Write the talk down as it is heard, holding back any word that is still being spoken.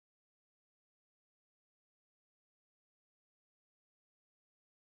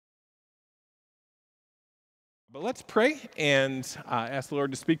But let's pray and ask the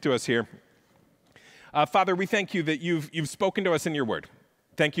Lord to speak to us here. Father, we thank you that you've spoken to us in your word.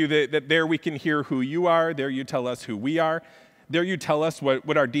 Thank you that there we can hear who you are. There you tell us who we are. There you tell us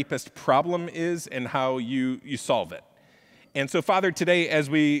what our deepest problem is and how you solve it. And so, Father, today as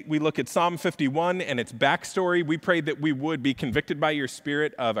we look at Psalm 51 and its backstory, we pray that we would be convicted by your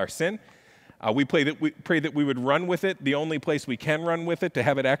Spirit of our sin. We pray that we would run with it, the only place we can run with it, to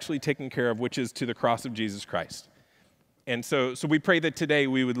have it actually taken care of, which is to the cross of Jesus Christ. And so we pray that today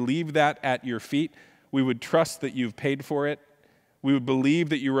we would leave that at your feet. We would trust that you've paid for it. We would believe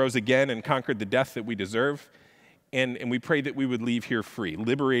that you rose again and conquered the death that we deserve. And we pray that we would leave here free,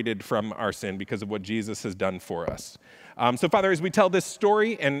 liberated from our sin because of what Jesus has done for us. So, Father, as we tell this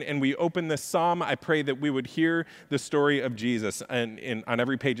story and we open this psalm, I pray that we would hear the story of Jesus on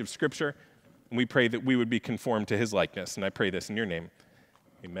every page of Scripture. And we pray that we would be conformed to his likeness. And I pray this in your name.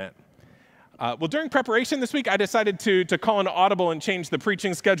 Amen. Well, during preparation this week, I decided to call an audible and change the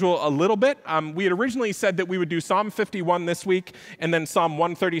preaching schedule a little bit. We had originally said that we would do Psalm 51 this week and then Psalm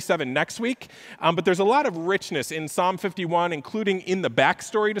 137 next week. But there's a lot of richness in Psalm 51, including in the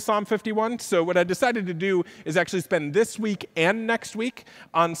backstory to Psalm 51. So what I decided to do is actually spend this week and next week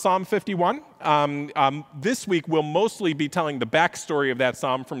on Psalm 51. This week, we'll mostly be telling the backstory of that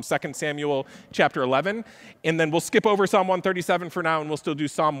psalm from 2 Samuel chapter 11. And then we'll skip over Psalm 137 for now, and we'll still do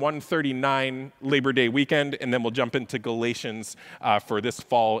Psalm 139 Labor Day weekend. And then we'll jump into Galatians for this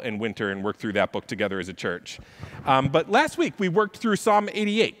fall and winter and work through that book together as a church. But last week, we worked through Psalm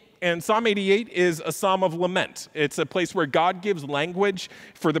 88. And Psalm 88 is a psalm of lament. It's a place where God gives language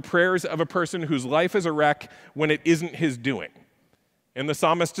for the prayers of a person whose life is a wreck when it isn't his doing. And the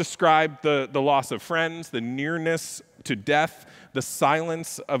psalmist described the loss of friends, the nearness to death, the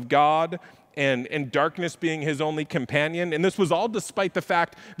silence of God, and darkness being his only companion. And this was all despite the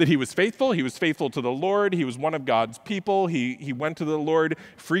fact that he was faithful. He was faithful to the Lord. He was one of God's people. He went to the Lord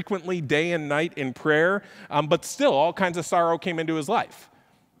frequently, day and night in prayer. But still, all kinds of sorrow came into his life.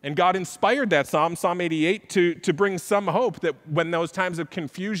 And God inspired that psalm, Psalm 88, to bring some hope that when those times of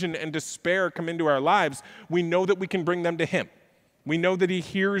confusion and despair come into our lives, we know that we can bring them to him. We know that he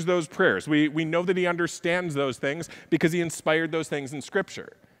hears those prayers. We know that he understands those things because he inspired those things in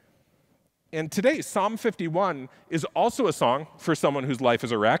Scripture. And today, Psalm 51 is also a song for someone whose life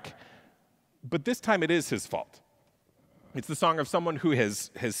is a wreck, but this time it is his fault. It's the song of someone who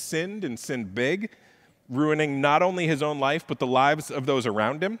has sinned and sinned big, ruining not only his own life, but the lives of those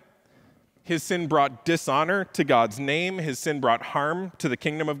around him. His sin brought dishonor to God's name. His sin brought harm to the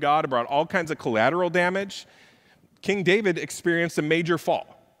kingdom of God. It brought all kinds of collateral damage. King David experienced a major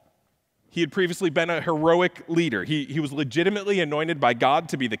fall. He had previously been a heroic leader. He was legitimately anointed by God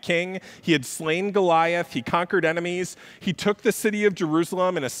to be the king. He had slain Goliath. He conquered enemies. He took the city of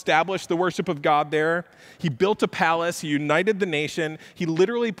Jerusalem and established the worship of God there. He built a palace. He united the nation. He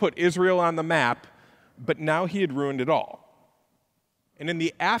literally put Israel on the map, but now he had ruined it all. And in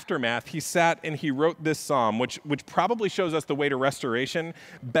the aftermath, he sat and he wrote this psalm, which probably shows us the way to restoration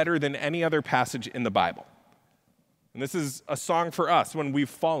better than any other passage in the Bible. And this is a song for us when we've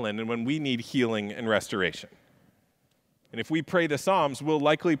fallen and when we need healing and restoration. And if we pray the Psalms, we'll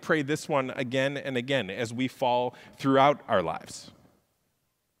likely pray this one again and again as we fall throughout our lives.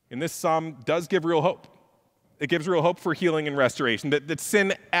 And this psalm does give real hope. It gives real hope for healing and restoration, that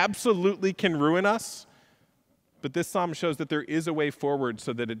sin absolutely can ruin us, but this psalm shows that there is a way forward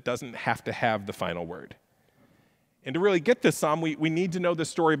so that it doesn't have to have the final word. And to really get this psalm, we need to know the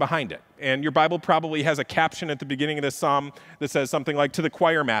story behind it. And your Bible probably has a caption at the beginning of this psalm that says something like, "To the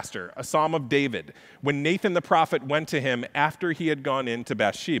choir master, a psalm of David, when Nathan the prophet went to him after he had gone into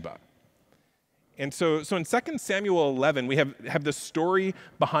Bathsheba." And so in 2 Samuel 11, we have the story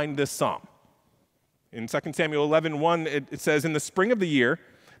behind this psalm. In 2 Samuel 11:1, it says, "In the spring of the year,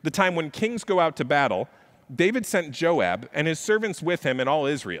 the time when kings go out to battle, David sent Joab and his servants with him and all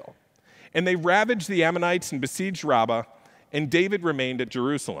Israel. And they ravaged the Ammonites and besieged Rabbah, and David remained at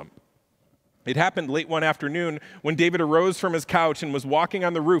Jerusalem. It happened late one afternoon when David arose from his couch and was walking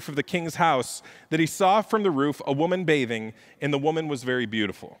on the roof of the king's house that he saw from the roof a woman bathing, and the woman was very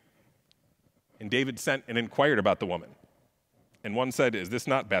beautiful. And David sent and inquired about the woman. And one said, 'Is this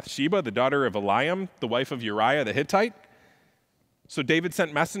not Bathsheba, the daughter of Eliam, the wife of Uriah the Hittite?' So David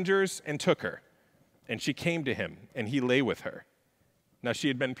sent messengers and took her, and she came to him, and he lay with her. Now she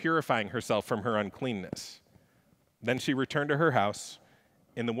had been purifying herself from her uncleanness. Then she returned to her house,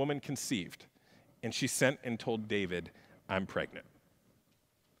 and the woman conceived, and she sent and told David, 'I'm pregnant.'"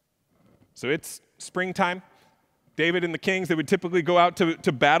 So it's springtime. David and the kings, they would typically go out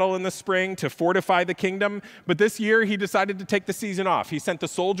to battle in the spring to fortify the kingdom. But this year, he decided to take the season off. He sent the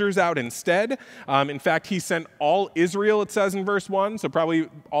soldiers out instead. In fact, he sent all Israel, it says in verse 1. So probably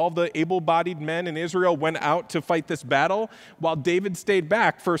all the able-bodied men in Israel went out to fight this battle, while David stayed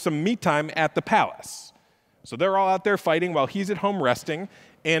back for some me time at the palace. So they're all out there fighting while he's at home resting,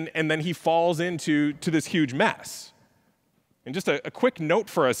 and then he falls into this huge mess. And just a quick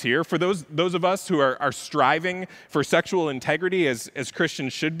note for us here, for those of us who are striving for sexual integrity as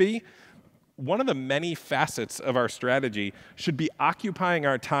Christians should be, one of the many facets of our strategy should be occupying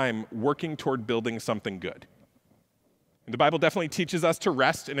our time working toward building something good. And the Bible definitely teaches us to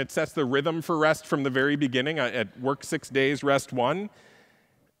rest, and it sets the rhythm for rest from the very beginning. At work 6 days, rest 1.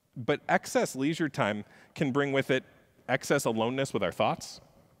 But excess leisure time can bring with it excess aloneness with our thoughts.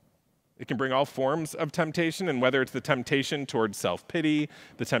 It can bring all forms of temptation, and whether it's the temptation toward self-pity,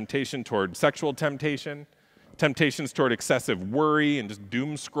 the temptation toward sexual temptation, temptations toward excessive worry and just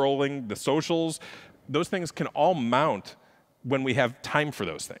doom scrolling, the socials, those things can all mount when we have time for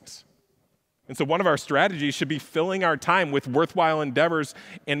those things. And so one of our strategies should be filling our time with worthwhile endeavors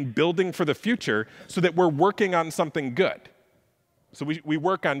and building for the future so that we're working on something good. So we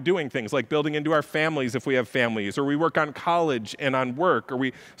work on doing things like building into our families if we have families, or we work on college and on work, or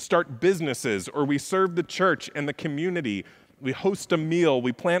we start businesses, or we serve the church and the community. We host a meal,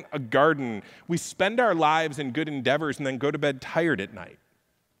 we plant a garden. We spend our lives in good endeavors and then go to bed tired at night.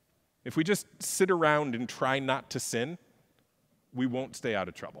 If we just sit around and try not to sin, we won't stay out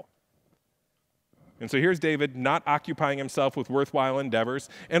of trouble. And so here's David not occupying himself with worthwhile endeavors,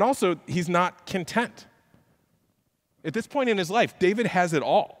 and also he's not content. At this point in his life, David has it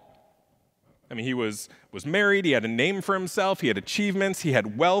all. I mean, he was married, he had a name for himself, he had achievements, he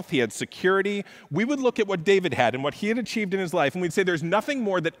had wealth, he had security. We would look at what David had and what he had achieved in his life, and we'd say there's nothing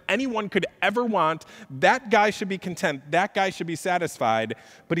more that anyone could ever want. That guy should be content, that guy should be satisfied,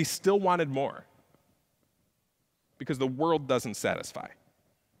 but he still wanted more. Because the world doesn't satisfy.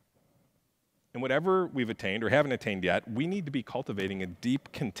 And whatever we've attained or haven't attained yet, we need to be cultivating a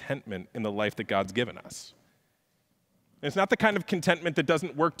deep contentment in the life that God's given us. And it's not the kind of contentment that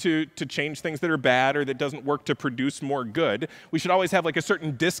doesn't work to change things that are bad or that doesn't work to produce more good. We should always have like a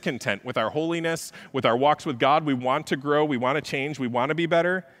certain discontent with our holiness, with our walks with God. We want to grow, we want to change, we want to be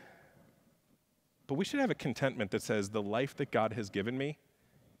better. But we should have a contentment that says the life that God has given me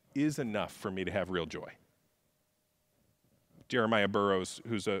is enough for me to have real joy. Jeremiah Burroughs,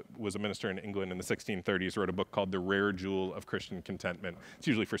 was a minister in England in the 1630s, wrote a book called The Rare Jewel of Christian Contentment. It's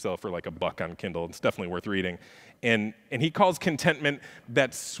usually for sale for like $1 on Kindle. It's definitely worth reading. And he calls contentment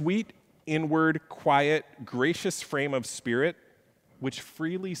that sweet, inward, quiet, gracious frame of spirit which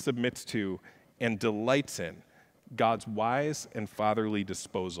freely submits to and delights in God's wise and fatherly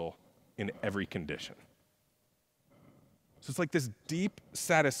disposal in every condition. So it's like this deep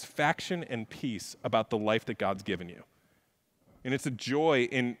satisfaction and peace about the life that God's given you. And it's a joy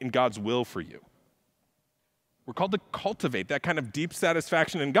in God's will for you. We're called to cultivate that kind of deep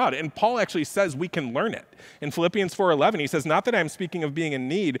satisfaction in God. And Paul actually says we can learn it. In Philippians 4:11, he says, not that I'm speaking of being in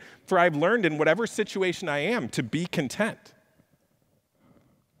need, for I've learned in whatever situation I am to be content.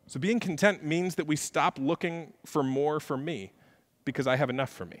 So being content means that we stop looking for more for me because I have enough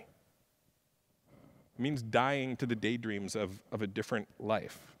for me. It means dying to the daydreams of a different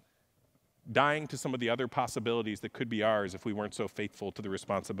life. Dying to some of the other possibilities that could be ours if we weren't so faithful to the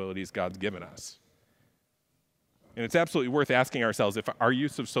responsibilities God's given us. And it's absolutely worth asking ourselves if our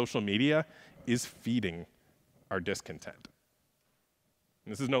use of social media is feeding our discontent.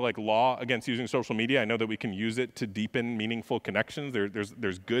 And this is no like law against using social media. I know that we can use it to deepen meaningful connections.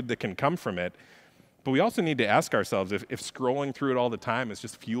 There's good that can come from it. But we also need to ask ourselves if scrolling through it all the time is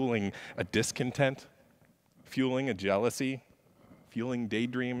just fueling a discontent, fueling a jealousy, fueling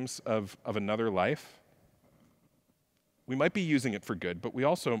daydreams of another life. We might be using it for good, but we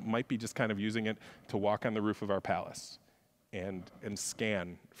also might be just kind of using it to walk on the roof of our palace and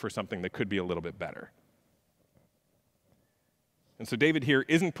scan for something that could be a little bit better. And so David here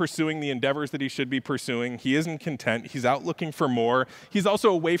isn't pursuing the endeavors that he should be pursuing. He isn't content. He's out looking for more. He's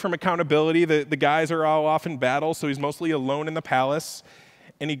also away from accountability. The guys are all off in battle, so he's mostly alone in the palace.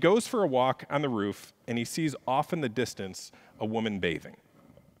 And he goes for a walk on the roof, and he sees off in the distance a woman bathing.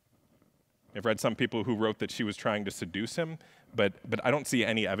 I've read some people who wrote that she was trying to seduce him, but I don't see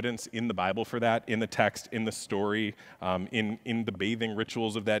any evidence in the Bible for that, in the text, in the story, in the bathing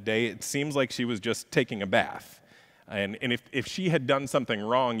rituals of that day. It seems like she was just taking a bath. And if she had done something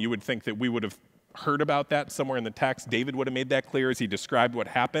wrong, you would think that we would have heard about that somewhere in the text. David would have made that clear as he described what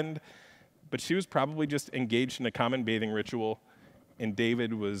happened. But she was probably just engaged in a common bathing ritual, and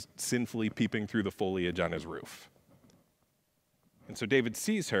David was sinfully peeping through the foliage on his roof. And so David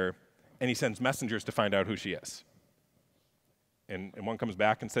sees her, and he sends messengers to find out who she is. And one comes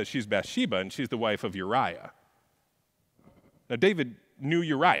back and says she's Bathsheba, and she's the wife of Uriah. Now, David knew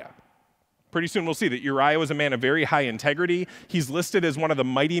Uriah. Pretty soon we'll see that Uriah was a man of very high integrity. He's listed as one of the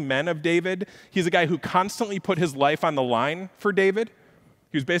mighty men of David. He's a guy who constantly put his life on the line for David.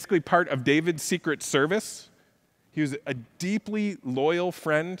 He was basically part of David's secret service. He was a deeply loyal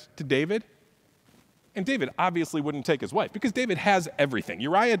friend to David. And David obviously wouldn't take his wife because David has everything.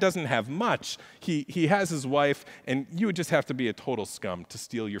 Uriah doesn't have much. He has his wife, and you would just have to be a total scum to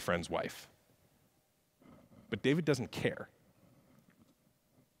steal your friend's wife. But David doesn't care.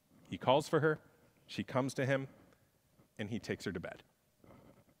 He calls for her, she comes to him, and he takes her to bed.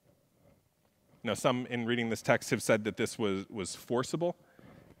 Now, some in reading this text have said that this was forcible,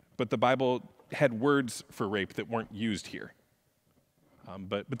 but the Bible had words for rape that weren't used here.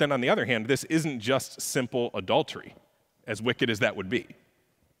 But then on the other hand, this isn't just simple adultery, as wicked as that would be.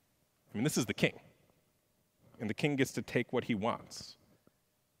 I mean, this is the king. And the king gets to take what he wants.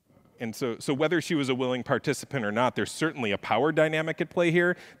 And so whether she was a willing participant or not, there's certainly a power dynamic at play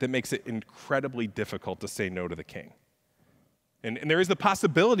here that makes it incredibly difficult to say no to the king. And there is the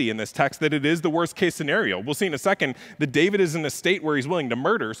possibility in this text that it is the worst case scenario. We'll see in a second that David is in a state where he's willing to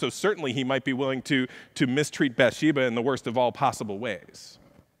murder, so certainly he might be willing to mistreat Bathsheba in the worst of all possible ways.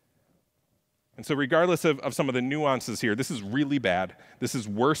 And so regardless of some of the nuances here, this is really bad. This is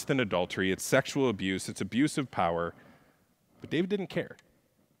worse than adultery. It's sexual abuse. It's abuse of power. But David didn't care.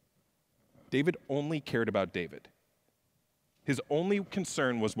 David only cared about David. His only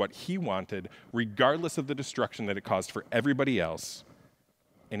concern was what he wanted, regardless of the destruction that it caused for everybody else,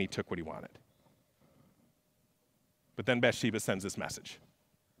 and he took what he wanted. But then Bathsheba sends this message.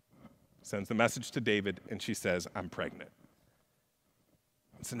 Sends the message to David, and she says, I'm pregnant.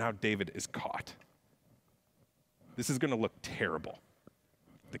 And so now David is caught. This is going to look terrible.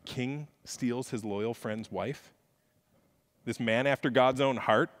 The king steals his loyal friend's wife. This man after God's own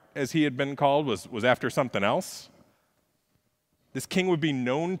heart, as he had been called, was after something else. This king would be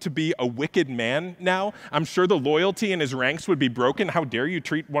known to be a wicked man now. I'm sure the loyalty in his ranks would be broken. How dare you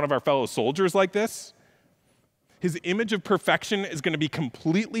treat one of our fellow soldiers like this? His image of perfection is going to be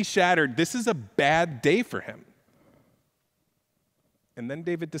completely shattered. This is a bad day for him. And then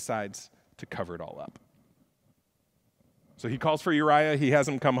David decides to cover it all up. So he calls for Uriah, he has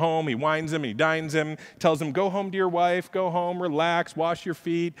him come home, he wines him, he dines him, tells him, go home to your wife, go home, relax, wash your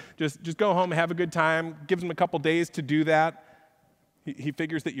feet, just go home, have a good time, gives him a couple days to do that. He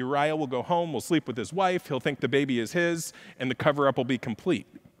figures that Uriah will go home, will sleep with his wife, he'll think the baby is his, and the cover-up will be complete.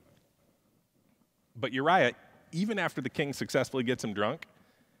 But Uriah, even after the king successfully gets him drunk,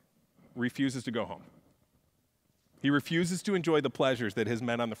 refuses to go home. He refuses to enjoy the pleasures that his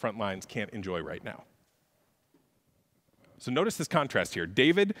men on the front lines can't enjoy right now. So notice this contrast here.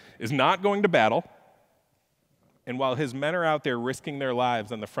 David is not going to battle, and while his men are out there risking their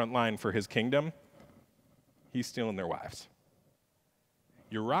lives on the front line for his kingdom, he's stealing their wives.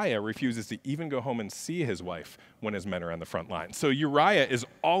 Uriah refuses to even go home and see his wife when his men are on the front line. So Uriah is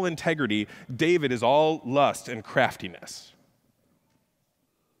all integrity, David is all lust and craftiness.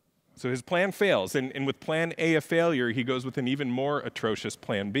 So his plan fails, and with plan A a failure, he goes with an even more atrocious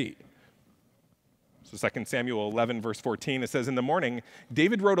plan B. So 2 Samuel 11, verse 14, it says, in the morning,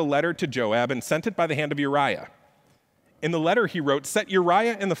 David wrote a letter to Joab and sent it by the hand of Uriah. In the letter he wrote, set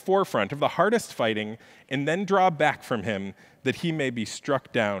Uriah in the forefront of the hardest fighting, and then draw back from him, that he may be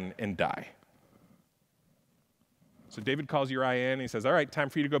struck down and die. So David calls Uriah in, and he says, all right, time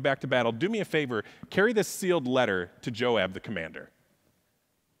for you to go back to battle. Do me a favor, carry this sealed letter to Joab, the commander.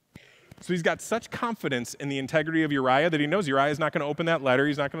 So he's got such confidence in the integrity of Uriah that he knows Uriah is not going to open that letter.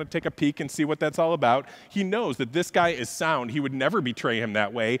 He's not going to take a peek and see what that's all about. He knows that this guy is sound. He would never betray him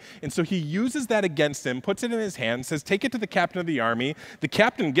that way. And so he uses that against him, puts it in his hand, says, take it to the captain of the army. The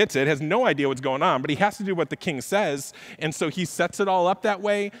captain gets it, has no idea what's going on, but he has to do what the king says. And so he sets it all up that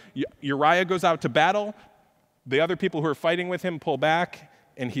way. Uriah goes out to battle. The other people who are fighting with him pull back,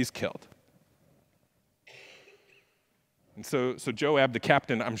 and he's killed. And so Joab, the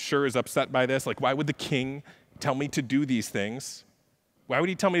captain, I'm sure is upset by this. Like, why would the king tell me to do these things? Why would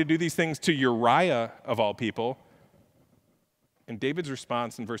he tell me to do these things to Uriah, of all people? And David's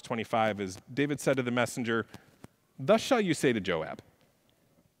response in verse 25 is, David said to the messenger, thus shall you say to Joab,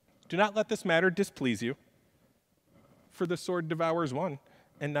 do not let this matter displease you, for the sword devours one,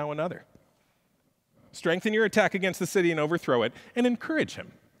 and now another. Strengthen your attack against the city and overthrow it, and encourage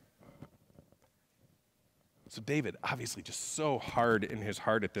him. So David, obviously just so hard in his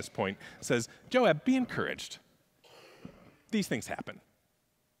heart at this point, says, Joab, be encouraged. These things happen.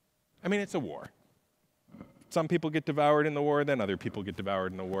 I mean, it's a war. some people get devoured in the war, then other people get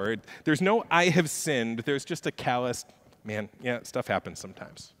devoured in the war. There's no I have sinned. There's just a callous, man, yeah, stuff happens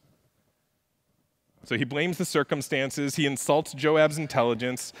sometimes. So he blames the circumstances. He insults Joab's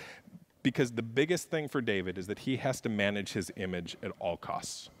intelligence because the biggest thing for David is that he has to manage his image at all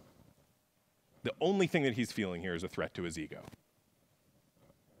costs. The only thing that he's feeling here is a threat to his ego.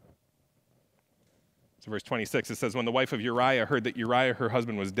 So verse 26, it says, when the wife of Uriah heard that Uriah, her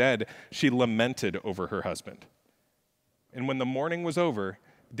husband, was dead, she lamented over her husband. And when the mourning was over,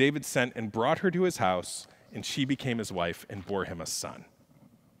 David sent and brought her to his house, and she became his wife and bore him a son.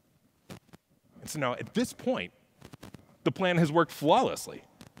 And so now at this point, the plan has worked flawlessly.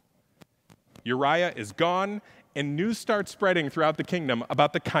 Uriah is gone, and news starts spreading throughout the kingdom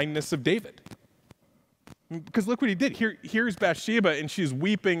about the kindness of David. Because look what he did. Here's Bathsheba, and she's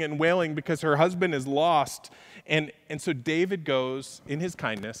weeping and wailing because her husband is lost. And so David goes, in his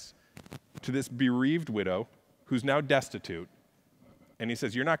kindness, to this bereaved widow who's now destitute. And he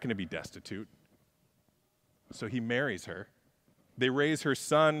says, you're not going to be destitute. So he marries her. They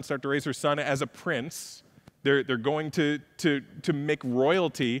start to raise her son as a prince. They're going to make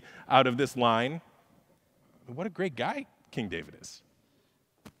royalty out of this line. What a great guy King David is.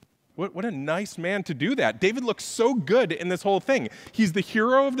 What a nice man to do that. David looks so good in this whole thing. He's the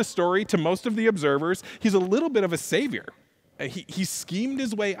hero of the story to most of the observers. He's a little bit of a savior. He schemed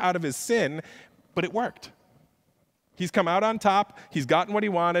his way out of his sin, but it worked. He's come out on top. He's gotten what he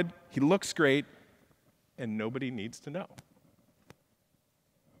wanted. He looks great, and nobody needs to know.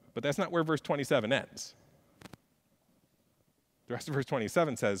 But that's not where verse 27 ends. The rest of verse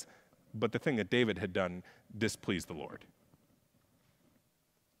 27 says, but the thing that David had done displeased the Lord.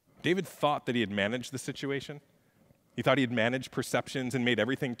 David thought that he had managed the situation. He thought he had managed perceptions and made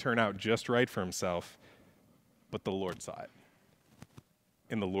everything turn out just right for himself. But the Lord saw it.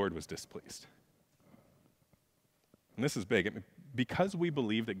 And the Lord was displeased. And this is big. Because we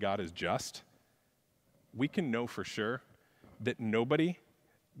believe that God is just, we can know for sure that nobody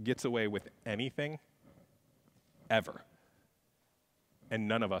gets away with anything ever. And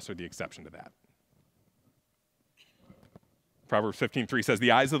none of us are the exception to that. Proverbs 15:3 says,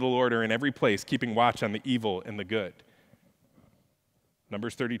 the eyes of the Lord are in every place, keeping watch on the evil and the good.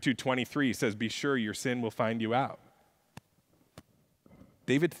 Numbers 32:23 says, be sure your sin will find you out.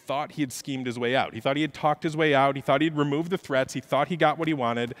 David thought he had schemed his way out. He thought he had talked his way out. He thought he'd removed the threats. He thought he got what he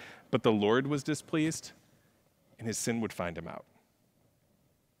wanted, but the Lord was displeased, and his sin would find him out.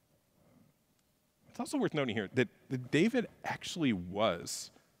 It's also worth noting here that David actually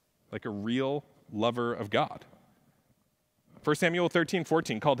was like a real lover of God. 1 Samuel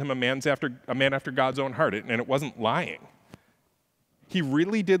 13:14 called him a man after God's own heart, and it wasn't lying. He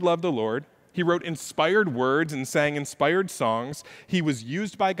really did love the Lord. He wrote inspired words and sang inspired songs. He was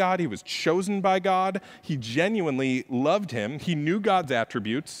used by God. He was chosen by God. He genuinely loved him. He knew God's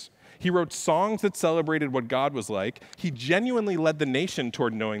attributes. He wrote songs that celebrated what God was like. He genuinely led the nation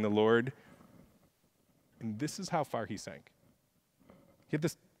toward knowing the Lord. And this is how far he sank. He had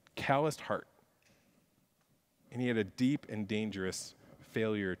this calloused heart. And he had a deep and dangerous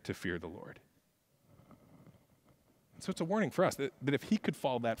failure to fear the Lord. So it's a warning for us that if he could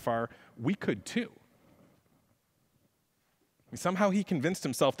fall that far, we could too. Somehow he convinced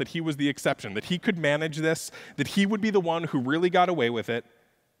himself that he was the exception, that he could manage this, that he would be the one who really got away with it.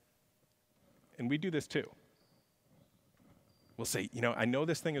 And we do this too. We'll say, I know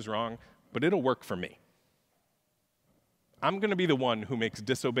this thing is wrong, but it'll work for me. I'm going to be the one who makes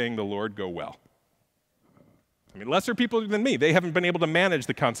disobeying the Lord go well. Lesser people than me, they haven't been able to manage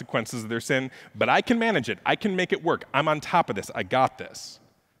the consequences of their sin, but I can manage it. I can make it work. I'm on top of this. I got this.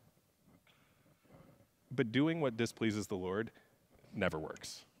 But doing what displeases the Lord never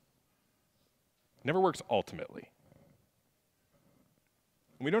works. Never works ultimately.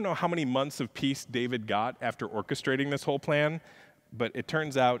 We don't know how many months of peace David got after orchestrating this whole plan, but it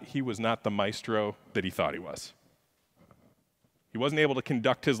turns out he was not the maestro that he thought he was. He wasn't able to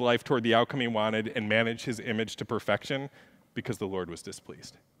conduct his life toward the outcome he wanted and manage his image to perfection because the Lord was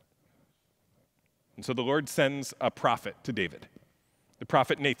displeased. And so the Lord sends a prophet to David, the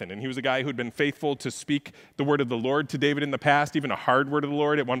prophet Nathan. And he was a guy who'd been faithful to speak the word of the Lord to David in the past, even a hard word of the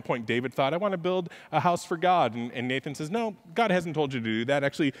Lord. At one point, David thought, I want to build a house for God. And Nathan says, no, God hasn't told you to do that.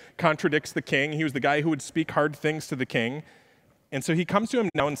 Actually contradicts the king. He was the guy who would speak hard things to the king. And so he comes to him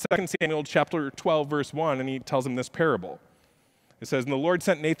now in 2 Samuel chapter 12, verse 1, and he tells him this parable. It says, and the Lord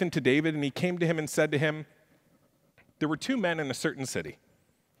sent Nathan to David, and he came to him and said to him, there were two men in a certain city,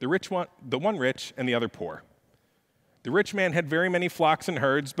 the one rich and the other poor. The rich man had very many flocks and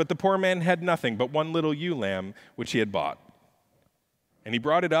herds, but the poor man had nothing but one little ewe lamb which he had bought. And he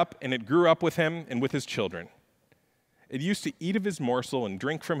brought it up, and it grew up with him and with his children. It used to eat of his morsel and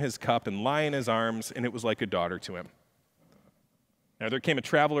drink from his cup and lie in his arms, and it was like a daughter to him. Now there came a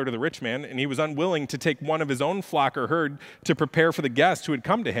traveler to the rich man, and he was unwilling to take one of his own flock or herd to prepare for the guest who had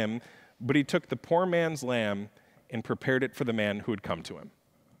come to him, but he took the poor man's lamb and prepared it for the man who had come to him.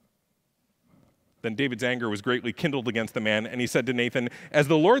 Then David's anger was greatly kindled against the man, and he said to Nathan, "As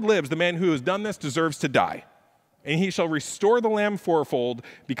the Lord lives, the man who has done this deserves to die. And he shall restore the lamb fourfold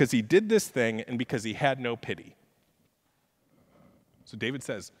because he did this thing and because he had no pity." So David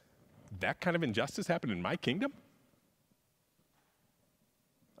says, that kind of injustice happened in my kingdom?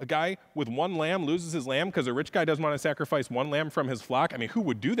 A guy with one lamb loses his lamb because a rich guy doesn't want to sacrifice one lamb from his flock? I mean, who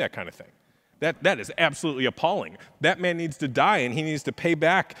would do that kind of thing? That is absolutely appalling. That man needs to die, and he needs to pay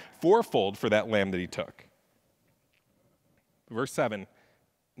back fourfold for that lamb that he took. Verse 7,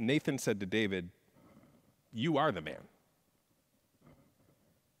 Nathan said to David, "You are the man.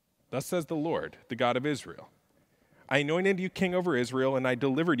 Thus says the Lord, the God of Israel. I anointed you king over Israel, and I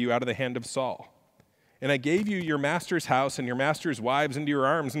delivered you out of the hand of Saul. And I gave you your master's house and your master's wives into your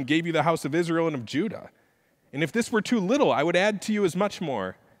arms, and gave you the house of Israel and of Judah. And if this were too little, I would add to you as much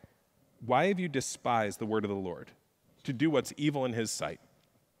more. Why have you despised the word of the Lord, to do what's evil in his sight?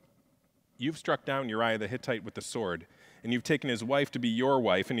 You've struck down Uriah the Hittite with the sword, and you've taken his wife to be your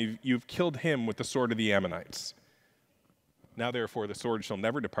wife, and you've killed him with the sword of the Ammonites. Now therefore the sword shall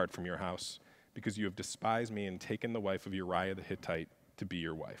never depart from your house, because you have despised me and taken the wife of Uriah the Hittite to be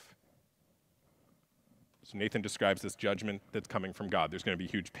your wife." So Nathan describes this judgment that's coming from God. There's going to be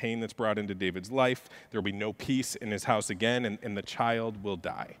huge pain that's brought into David's life. There will be no peace in his house again, and the child will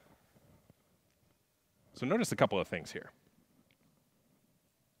die. So notice a couple of things here.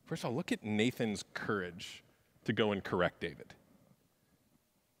 First of all, look at Nathan's courage to go and correct David.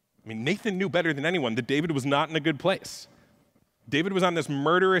 I mean, Nathan knew better than anyone that David was not in a good place. David was on this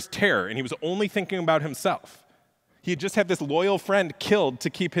murderous tear, and he was only thinking about himself. He had just had this loyal friend killed to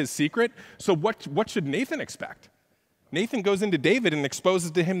keep his secret, so what should Nathan expect? Nathan goes into David and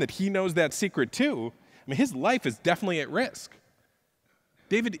exposes to him that he knows that secret too. I mean, his life is definitely at risk.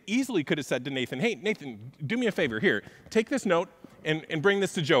 David easily could have said to Nathan, "Hey, Nathan, do me a favor. Here, take this note and bring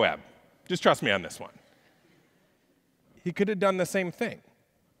this to Joab. Just trust me on this one." He could have done the same thing.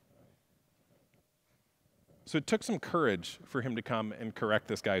 So it took some courage for him to come and correct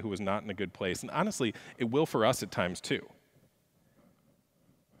this guy who was not in a good place. And honestly, it will for us at times too.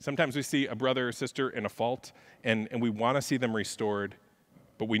 Sometimes we see a brother or sister in a fault, and we want to see them restored,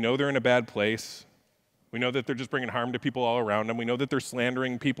 but we know they're in a bad place. We know that they're just bringing harm to people all around them. We know that they're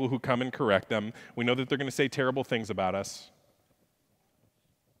slandering people who come and correct them. We know that they're going to say terrible things about us.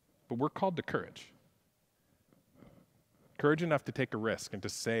 But we're called to courage. Courage enough to take a risk and to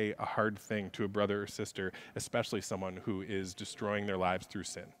say a hard thing to a brother or sister, especially someone who is destroying their lives through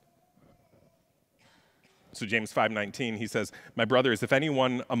sin. So James 5:19, he says, "My brothers, if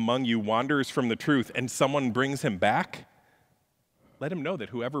anyone among you wanders from the truth and someone brings him back, let him know that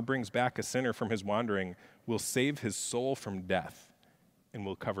whoever brings back a sinner from his wandering will save his soul from death and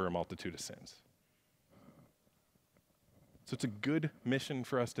will cover a multitude of sins." So it's a good mission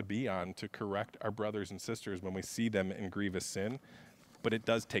for us to be on, to correct our brothers and sisters when we see them in grievous sin, but it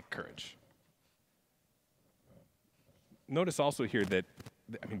does take courage. Notice also here that,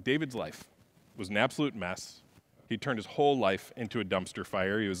 David's life was an absolute mess. He turned his whole life into a dumpster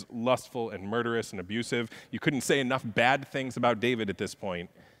fire. He was lustful and murderous and abusive. You couldn't say enough bad things about David at this point.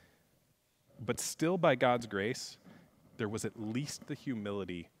 But still, by God's grace, there was at least the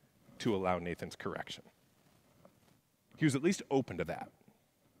humility to allow Nathan's correction. He was at least open to that.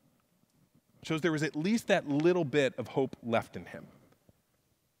 It shows there was at least that little bit of hope left in him.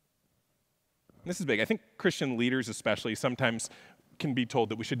 And this is big. I think Christian leaders especially sometimes can be told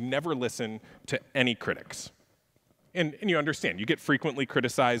that we should never listen to any critics. And you understand, you get frequently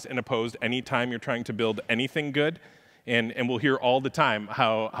criticized and opposed anytime you're trying to build anything good. And we'll hear all the time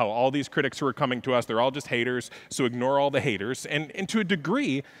how all these critics who are coming to us, they're all just haters, so ignore all the haters. And to a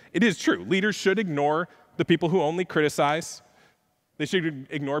degree, it is true. Leaders should ignore the people who only criticize. They should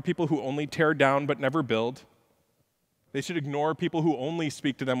ignore people who only tear down but never build. They should ignore people who only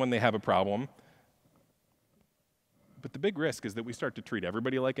speak to them when they have a problem. But the big risk is that we start to treat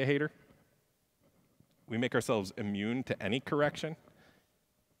everybody like a hater. We make ourselves immune to any correction.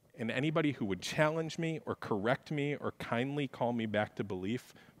 And anybody who would challenge me or correct me or kindly call me back to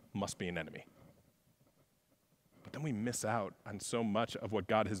belief must be an enemy. But then we miss out on so much of what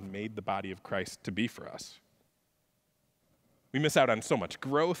God has made the body of Christ to be for us. We miss out on so much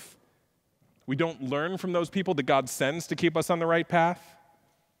growth. We don't learn from those people that God sends to keep us on the right path.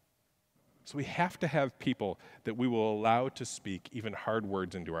 So we have to have people that we will allow to speak even hard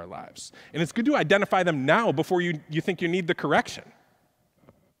words into our lives. And it's good to identify them now before you think you need the correction.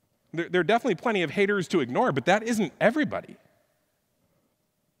 There are definitely plenty of haters to ignore, but that isn't everybody.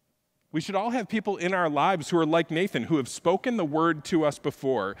 We should all have people in our lives who are like Nathan, who have spoken the word to us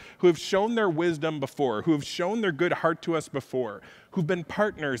before, who have shown their wisdom before, who have shown their good heart to us before, who've been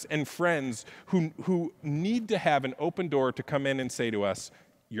partners and friends, who need to have an open door to come in and say to us,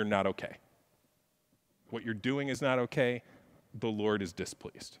 you're not okay. What you're doing is not okay. The Lord is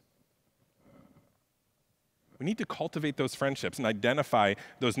displeased. We need to cultivate those friendships and identify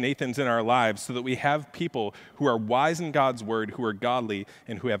those Nathans in our lives so that we have people who are wise in God's word, who are godly,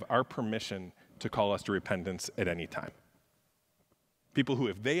 and who have our permission to call us to repentance at any time. People who,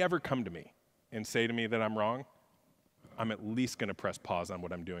 if they ever come to me and say to me that I'm wrong, I'm at least going to press pause on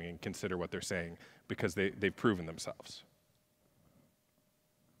what I'm doing and consider what they're saying because they've proven themselves.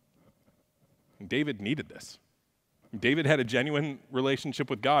 And David needed this. David had a genuine relationship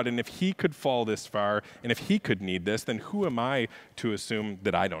with God, and if he could fall this far, and if he could need this, then who am I to assume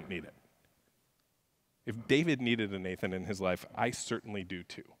that I don't need it? If David needed a Nathan in his life, I certainly do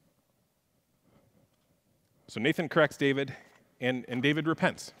too. So Nathan corrects David, and David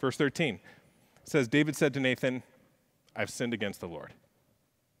repents. Verse 13 says, David said to Nathan, I've sinned against the Lord.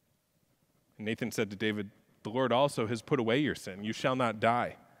 And Nathan said to David, the Lord also has put away your sin. You shall not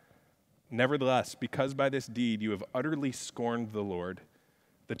die. Nevertheless, because by this deed you have utterly scorned the Lord,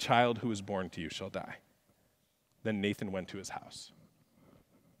 the child who is born to you shall die. Then Nathan went to his house.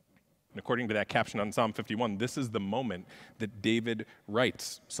 And according to that caption on Psalm 51, this is the moment that David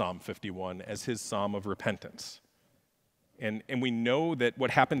writes Psalm 51 as his psalm of repentance. And we know that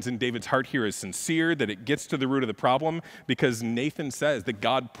what happens in David's heart here is sincere, that it gets to the root of the problem, because Nathan says that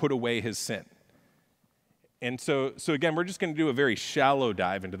God put away his sin. And so again, we're just going to do a very shallow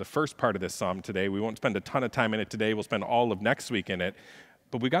dive into the first part of this psalm today. We won't spend a ton of time in it today. We'll spend all of next week in it.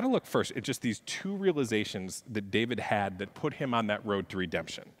 But we got to look first at just these two realizations that David had that put him on that road to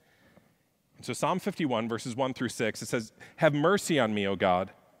redemption. And so Psalm 51, verses 1 through 6, it says, have mercy on me, O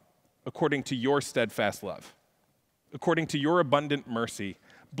God, according to your steadfast love. According to your abundant mercy,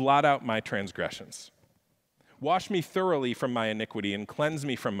 blot out my transgressions. Wash me thoroughly from my iniquity and cleanse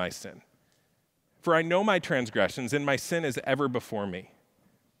me from my sin. For I know my transgressions, and my sin is ever before me.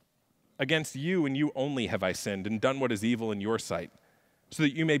 Against you and you only have I sinned and done what is evil in your sight, so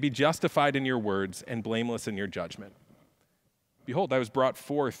that you may be justified in your words and blameless in your judgment. Behold, I was brought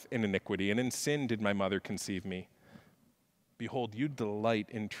forth in iniquity, and in sin did my mother conceive me. Behold, you delight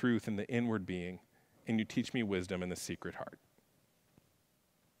in truth in the inward being, and you teach me wisdom in the secret heart.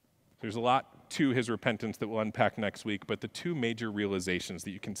 There's a lot to his repentance that we'll unpack next week, but the two major realizations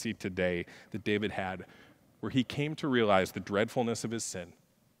that you can see today that David had, where he came to realize the dreadfulness of his sin,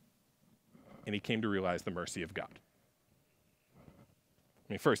 and he came to realize the mercy of God.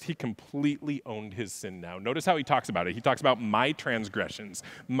 I mean, first, he completely owned his sin now. Notice how he talks about it. He talks about my transgressions,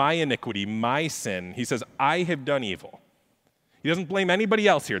 my iniquity, my sin. He says, I have done evil. He doesn't blame anybody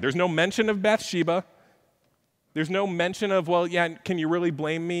else here. There's no mention of Bathsheba. There's no mention of, well, yeah, can you really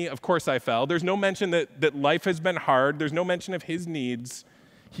blame me? Of course I fell. There's no mention that life has been hard. There's no mention of his needs.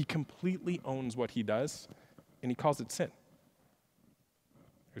 He completely owns what he does, and he calls it sin.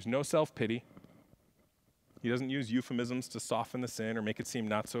 There's no self-pity. He doesn't use euphemisms to soften the sin or make it seem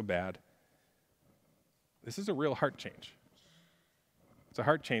not so bad. This is a real heart change. It's a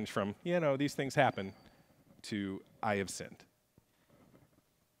heart change from, these things happen, to I have sinned.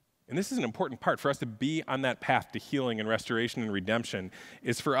 And this is an important part for us to be on that path to healing and restoration and redemption,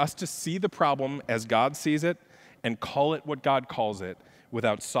 is for us to see the problem as God sees it and call it what God calls it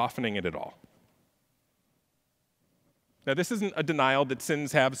without softening it at all. Now, this isn't a denial that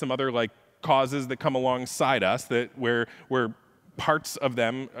sins have some other causes that come alongside us, that where parts of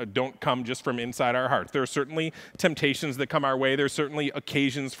them don't come just from inside our hearts. There are certainly temptations that come our way. There's certainly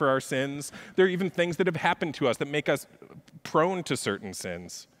occasions for our sins. There are even things that have happened to us that make us prone to certain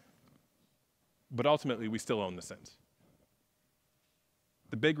sins. But ultimately, we still own the sins.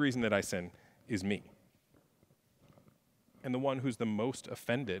 The big reason that I sin is me. And the one who's the most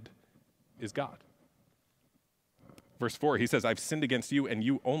offended is God. Verse 4, he says, I've sinned against you and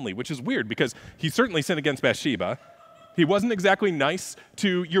you only, which is weird because he certainly sinned against Bathsheba. He wasn't exactly nice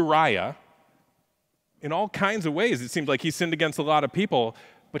to Uriah. In all kinds of ways, it seems like he sinned against a lot of people,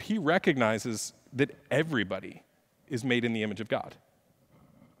 but he recognizes that everybody is made in the image of God.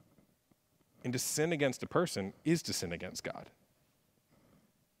 And to sin against a person is to sin against God.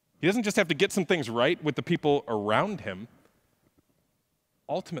 He doesn't just have to get some things right with the people around him.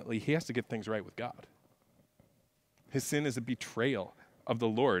 Ultimately, he has to get things right with God. His sin is a betrayal of the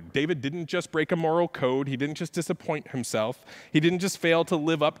Lord. David didn't just break a moral code. He didn't just disappoint himself. He didn't just fail to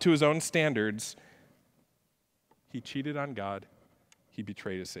live up to his own standards. He cheated on God. He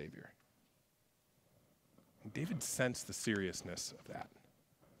betrayed his Savior. And David sensed the seriousness of that.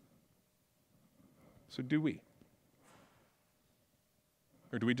 So do we?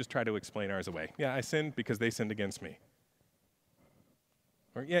 Or do we just try to explain ours away? Yeah, I sinned because they sinned against me.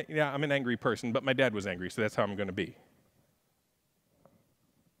 Or yeah, I'm an angry person, but my dad was angry, so that's how I'm going to be.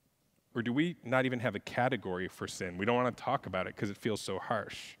 Or do we not even have a category for sin? We don't want to talk about it because it feels so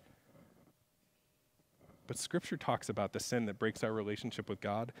harsh. But Scripture talks about the sin that breaks our relationship with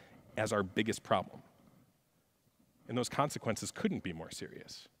God as our biggest problem. And those consequences couldn't be more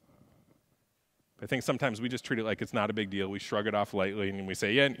serious. I think sometimes we just treat it like it's not a big deal. We shrug it off lightly and we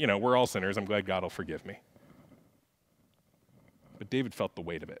say, yeah, we're all sinners. I'm glad God will forgive me. But David felt the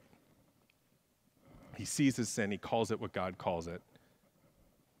weight of it. He sees his sin. He calls it what God calls it.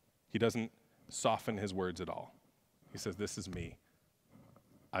 He doesn't soften his words at all. He says, this is me.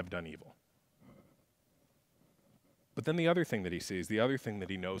 I've done evil. But then the other thing that he sees, the other thing that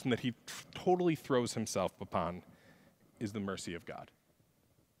he knows, and that he totally throws himself upon is the mercy of God.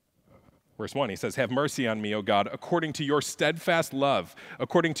 Verse 1, he says, have mercy on me, O God, according to your steadfast love.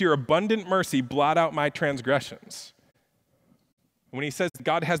 According to your abundant mercy, blot out my transgressions. When he says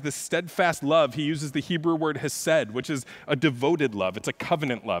God has this steadfast love, he uses the Hebrew word hesed, which is a devoted love. It's a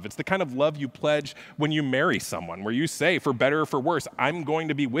covenant love. It's the kind of love you pledge when you marry someone, where you say, for better or for worse, I'm going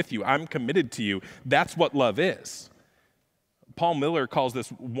to be with you. I'm committed to you. That's what love is. Paul Miller calls this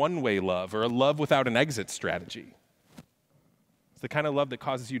one-way love, or a love without an exit strategy. It's the kind of love that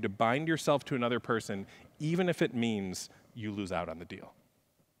causes you to bind yourself to another person, even if it means you lose out on the deal.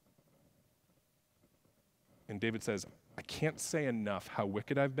 And David says, I can't say enough how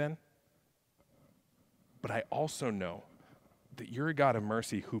wicked I've been, but I also know that you're a God of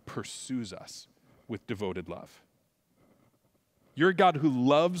mercy who pursues us with devoted love. You're a God who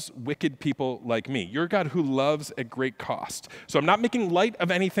loves wicked people like me. You're a God who loves at great cost. So I'm not making light of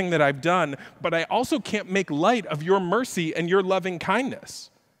anything that I've done, but I also can't make light of your mercy and your loving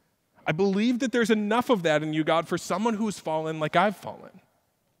kindness. I believe that there's enough of that in you, God, for someone who's fallen like I've fallen.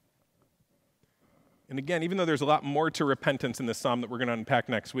 And again, even though there's a lot more to repentance in this psalm that we're going to unpack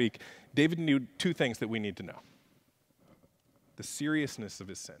next week, David knew two things that we need to know: the seriousness of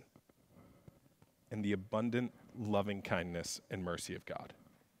his sin and the abundant loving kindness and mercy of God.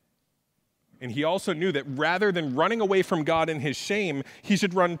 And he also knew that rather than running away from God in his shame, he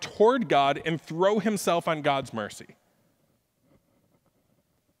should run toward God and throw himself on God's mercy.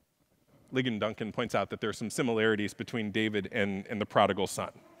 Ligon Duncan points out that there are some similarities between David and the prodigal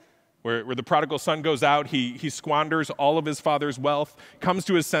son. Where the prodigal son goes out, he squanders all of his father's wealth, comes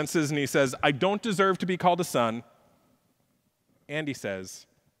to his senses, and he says, I don't deserve to be called a son. And he says,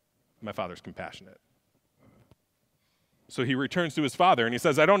 my father's compassionate. So he returns to his father, and he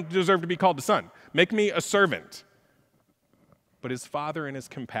says, I don't deserve to be called a son. Make me a servant. But his father, in his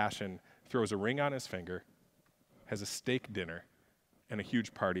compassion, throws a ring on his finger, has a steak dinner, and a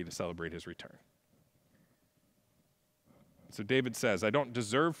huge party to celebrate his return. So David says, I don't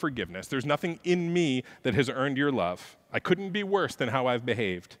deserve forgiveness. There's nothing in me that has earned your love. I couldn't be worse than how I've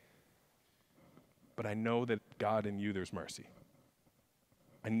behaved. But I know that God, in you, there's mercy.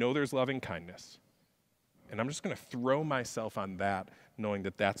 I know there's loving kindness. And I'm just going to throw myself on that, knowing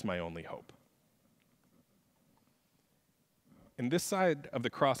that that's my only hope. In this side of the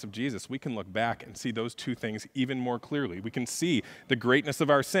cross of Jesus, we can look back and see those two things even more clearly. We can see the greatness of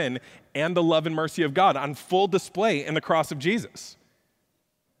our sin and the love and mercy of God on full display in the cross of Jesus.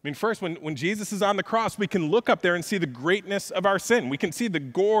 I mean, first, when Jesus is on the cross, we can look up there and see the greatness of our sin. We can see the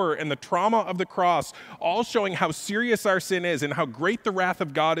gore and the trauma of the cross, all showing how serious our sin is and how great the wrath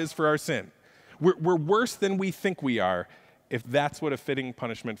of God is for our sin. We're worse than we think we are, if that's what a fitting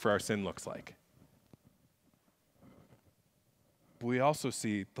punishment for our sin looks like. But we also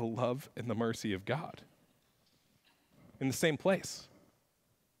see the love and the mercy of God in the same place.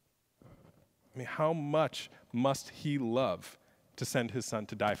 I mean, how much must he love to send his son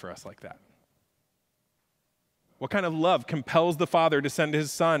to die for us like that? What kind of love compels the Father to send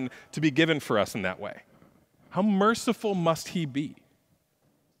his son to be given for us in that way? How merciful must he be?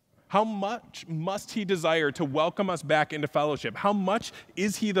 How much must he desire to welcome us back into fellowship? How much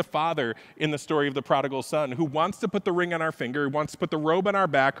is he the father in the story of the prodigal son who wants to put the ring on our finger, who wants to put the robe on our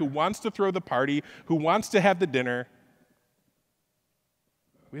back, who wants to throw the party, who wants to have the dinner?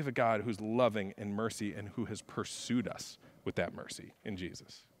 We have a God who's loving and mercy and who has pursued us with that mercy in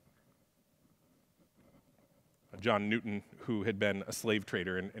Jesus. John Newton, who had been a slave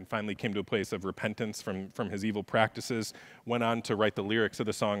trader and finally came to a place of repentance from his evil practices, went on to write the lyrics of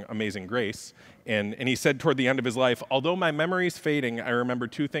the song Amazing Grace. And he said toward the end of his life, although my memory's fading, I remember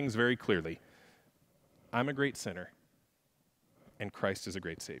two things very clearly. I'm a great sinner, and Christ is a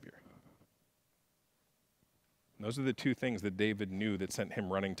great Savior. And those are the two things that David knew that sent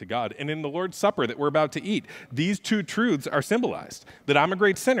him running to God. And in the Lord's Supper that we're about to eat, these two truths are symbolized, that I'm a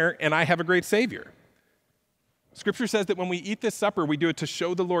great sinner and I have a great Savior. Scripture says that when we eat this supper, we do it to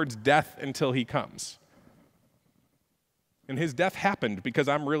show the Lord's death until he comes. And his death happened because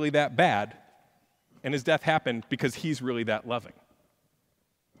I'm really that bad, and his death happened because he's really that loving.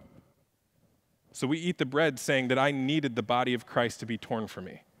 So we eat the bread saying that I needed the body of Christ to be torn for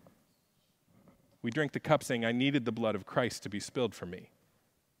me. We drink the cup saying I needed the blood of Christ to be spilled for me.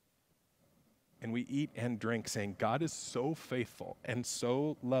 And we eat and drink saying God is so faithful and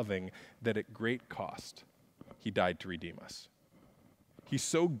so loving that at great cost, he died to redeem us. He's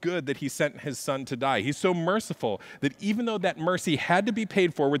so good that he sent his son to die. He's so merciful that even though that mercy had to be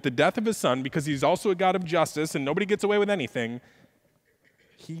paid for with the death of his son, because he's also a God of justice and nobody gets away with anything,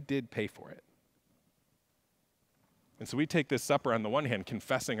 he did pay for it. And so we take this supper on the one hand,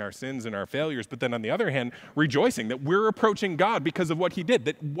 confessing our sins and our failures, but then on the other hand, rejoicing that we're approaching God because of what he did,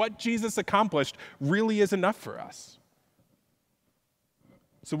 that what Jesus accomplished really is enough for us.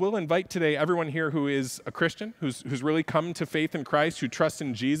 So we'll invite today everyone here who is a Christian, who's really come to faith in Christ, who trusts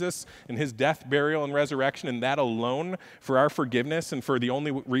in Jesus and his death, burial, and resurrection, and that alone for our forgiveness and for the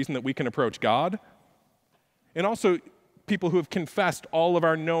only reason that we can approach God. And also people who have confessed all of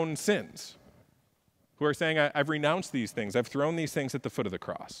our known sins, who are saying, I've renounced these things, I've thrown these things at the foot of the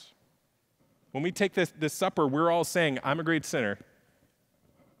cross. When we take this supper, we're all saying, I'm a great sinner,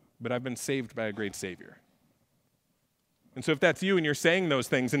 but I've been saved by a great Savior. And so if that's you and you're saying those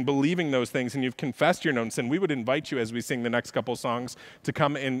things and believing those things and you've confessed your known sin, we would invite you as we sing the next couple songs to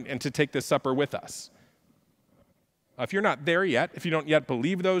come in and to take this supper with us. If you're not there yet, if you don't yet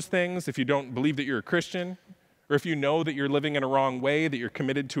believe those things, if you don't believe that you're a Christian, or if you know that you're living in a wrong way, that you're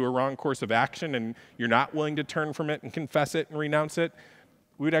committed to a wrong course of action and you're not willing to turn from it and confess it and renounce it,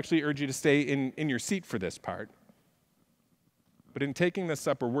 we would actually urge you to stay in your seat for this part. But in taking this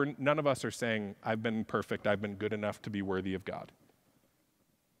supper, none of us are saying, I've been perfect, I've been good enough to be worthy of God.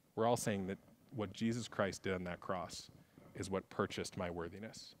 We're all saying that what Jesus Christ did on that cross is what purchased my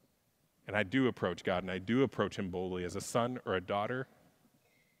worthiness. And I do approach God, and I do approach him boldly as a son or a daughter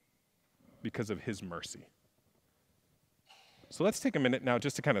because of his mercy. So let's take a minute now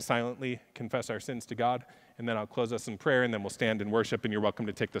just to kind of silently confess our sins to God, and then I'll close us in prayer, and then we'll stand and worship, and you're welcome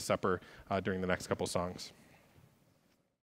to take the supper during the next couple songs.